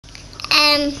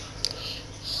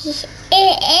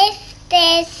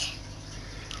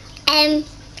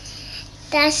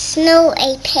there's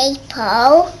naughty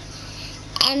people,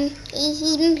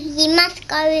 you must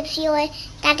go with your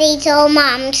daddies or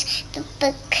mums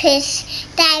because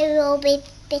they will be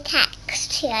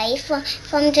taxed you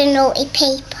from the naughty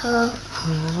people.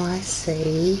 Oh, I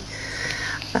see.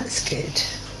 That's good.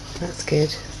 That's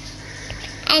good.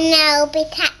 And they'll be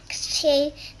taxed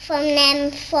you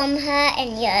from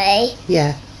hurting you.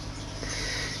 Yeah.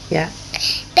 Yeah.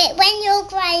 But when you're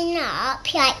grown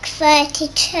up, like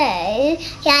 32,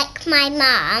 like my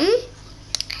mum,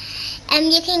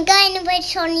 you can go in the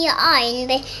woods on your own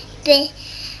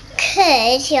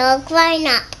because you're grown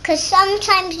up. Because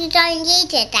sometimes you don't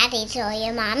need your daddies or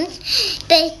your mums.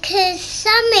 Because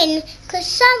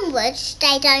some woods,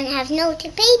 they don't have naughty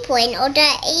people in or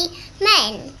dirty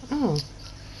men. Oh.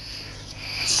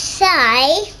 So,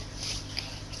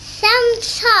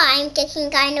 sometimes you can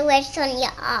go in the woods on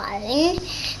your own,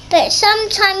 but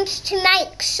sometimes to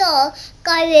make sure,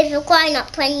 go with a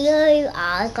grown-up when you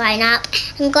are grown up,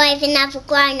 and go with another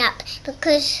grown-up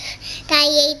because they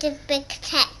need to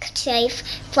protect you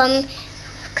from,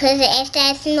 because if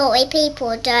there's naughty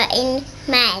people, dirty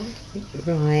men.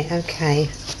 Right, okay.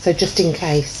 So just in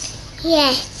case.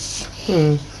 Yes.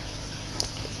 Hmm.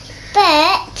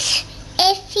 But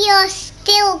if you're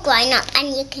still grown up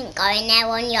and you can go in there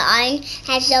on your own,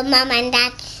 as your mum and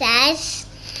dad says,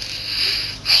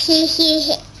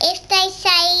 if they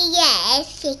say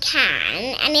yes, you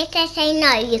can, and if they say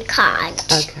no, you can't.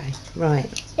 Okay,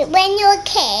 right. But when you're a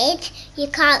kid, you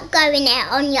can't go in there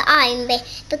on your own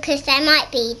because there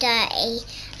might be dirty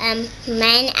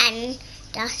men and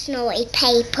just naughty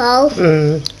people.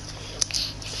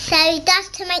 So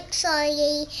just to make sure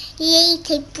you need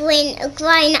to bring a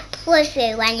grown-up with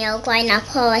you when you're a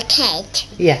grown-up or a kid.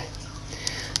 Yeah.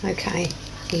 Okay.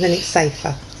 And then it's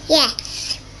safer.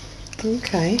 Yes.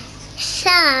 Okay. So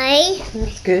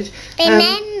That's good.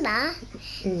 remember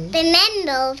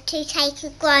to take a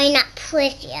grown-up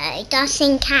with you, just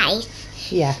in case.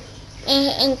 Yeah.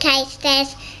 In case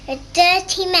there's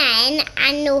dirty men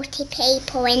and naughty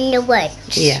people in the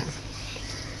woods. Yeah.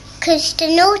 Because the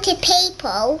naughty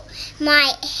people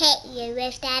might hit you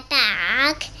with their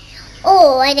bag,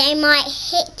 or they might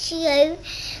hit you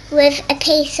with a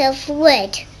piece of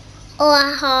wood or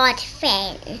a hard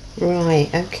thing. Right,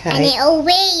 okay. And it'll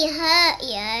really hurt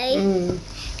you.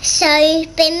 So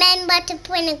remember to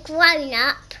bring a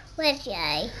grown-up with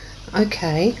you.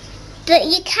 Okay. But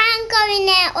you can go in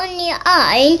there on your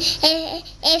own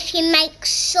if you make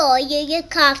sure you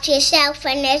look after yourself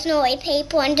when there's naughty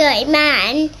people and dirty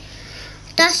men.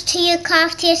 Just to look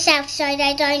after yourself so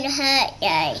they don't hurt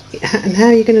you. And how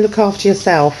are you going to look after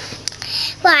yourself?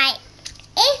 Right,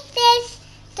 if there's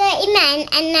dirty men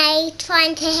and they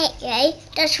trying to hit you,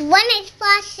 just run as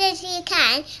fast as you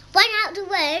can, run out the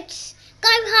woods, go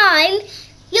home,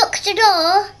 lock the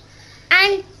door,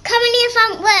 and come in your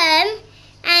front room,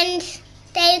 and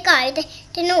there you go.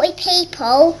 The naughty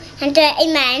people and dirty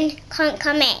men can't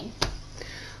come in.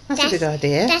 That's a good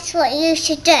idea. That's what you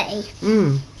should do.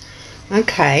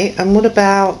 Okay, and what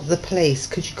about the police?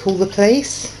 Could you call the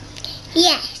police?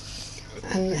 Yes.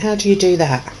 And how do you do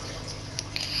that?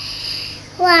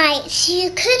 Right, so you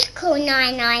could call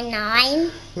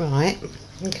 999. Right,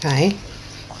 okay.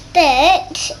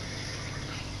 But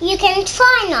you can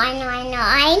try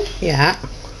 999. Yeah.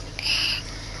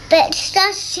 But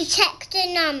just to check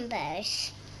the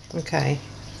numbers. Okay.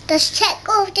 Just check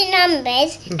all the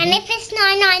numbers, and if it's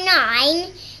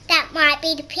 999, that might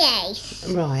be the police.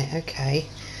 Right, okay.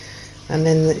 And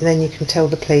then you can tell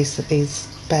the police that these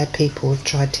bad people have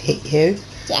tried to hit you.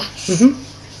 Yes.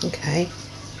 Okay.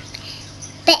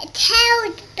 But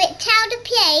tell the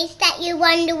police that you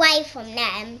run away from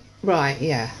them. Right,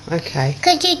 yeah, okay.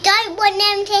 Because you don't want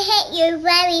them to hit you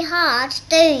very hard,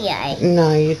 do you?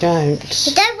 No, you don't.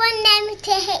 You don't want them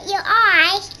to hit your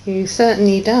eye, You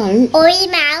certainly don't. or your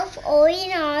mouth, or your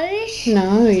nose,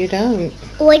 No, you don't.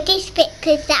 or this bit,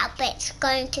 because that bit's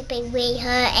going to be really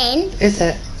hurting. Is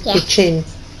it? Yeah. Your chin?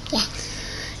 Yes.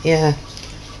 Yeah.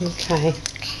 Okay.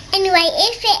 Anyway,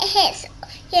 if it hits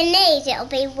your knees, it'll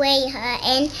be really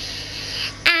hurting.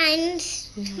 And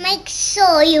make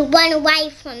sure you run away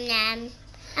from them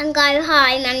and go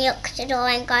home and lock the door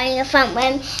and go in your front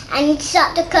room and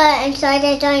shut the curtain so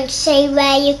they don't see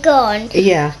where you're gone.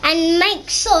 Yeah. And make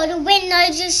sure the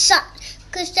windows are shut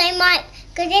because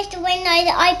if the windows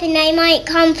are open, they might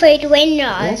come through the window.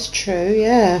 That's true,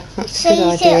 yeah. That's a So good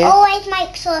you should idea. always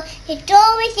make sure your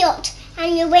door is locked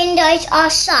and your windows are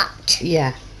shut.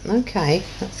 Yeah. Okay,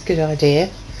 that's a good idea.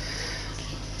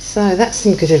 So that's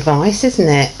some good advice, isn't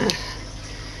it?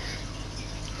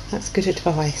 That's good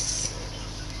advice.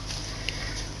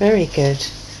 Very good.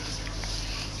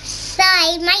 So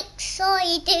make sure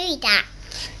you do that.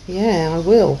 Yeah, I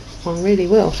will. I really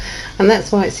will. And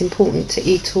that's why it's important to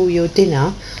eat all your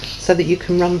dinner so that you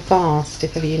can run fast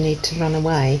if ever you need to run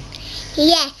away.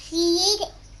 Yes, you need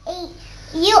to eat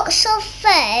lots of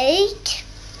food,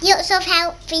 lots of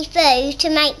healthy food to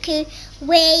make you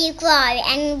really grow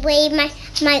and really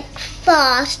make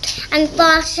fast and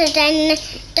faster than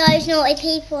those naughty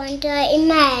people and dirty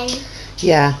men.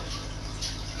 Yeah.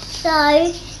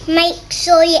 So make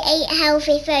sure you eat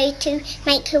healthy food to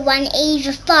make you run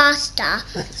even faster.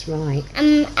 That's right.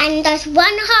 And there's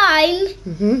one home.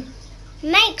 Mhm.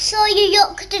 Make sure you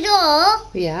lock the door.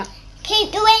 Yeah.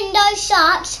 Keep the windows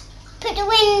shut. Put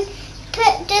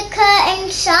the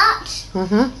curtains shut.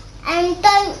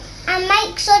 And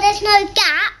make sure there's no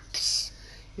gaps.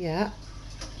 Yeah.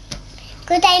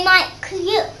 Because they might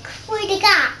look through the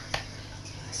gap.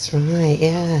 That's right.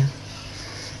 Yeah.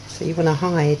 So you want to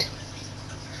hide.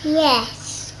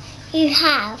 Yes, you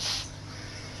have.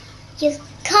 You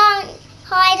can't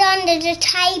hide under the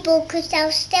table because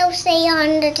they'll still see you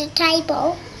under the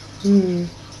table.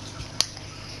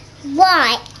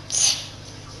 Right.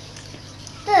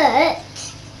 But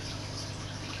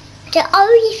the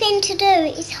only thing to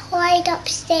do is hide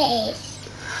upstairs.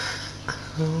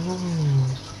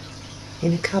 Oh.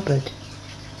 In a cupboard.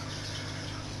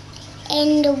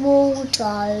 In the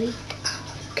wardrobe.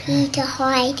 Okay. You need to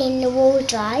hide in the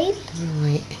wardrobe.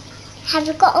 Right. Have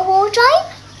you got a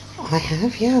wardrobe? I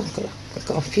have, yeah. I've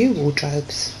got a few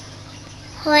wardrobes.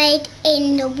 Hide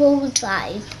in the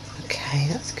wardrobe. Okay,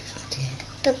 that's a good idea.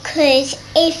 Because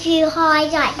if you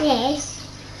hide like this,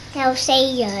 they'll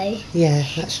see you. Yeah,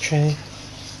 that's true.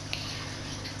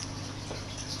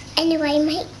 Anyway,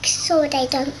 make sure they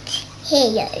don't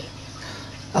hear you.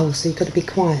 Oh, so you've got to be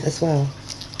quiet as well.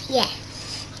 Yes.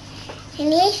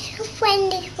 And if your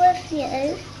friend is with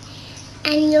you,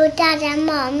 and your dad and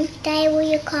mum, they will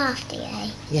look after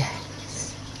you.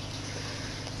 Yes.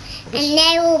 And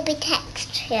they will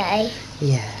text you.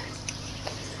 Yeah.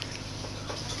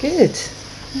 Good.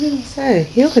 So,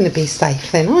 you're going to be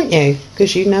safe then, aren't you?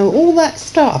 Because you know all that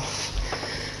stuff.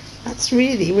 That's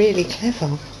really, really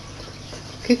clever.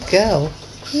 Good girl.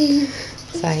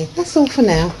 So, that's all for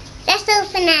now. That's all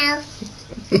for now.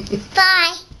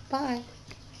 Bye. Bye.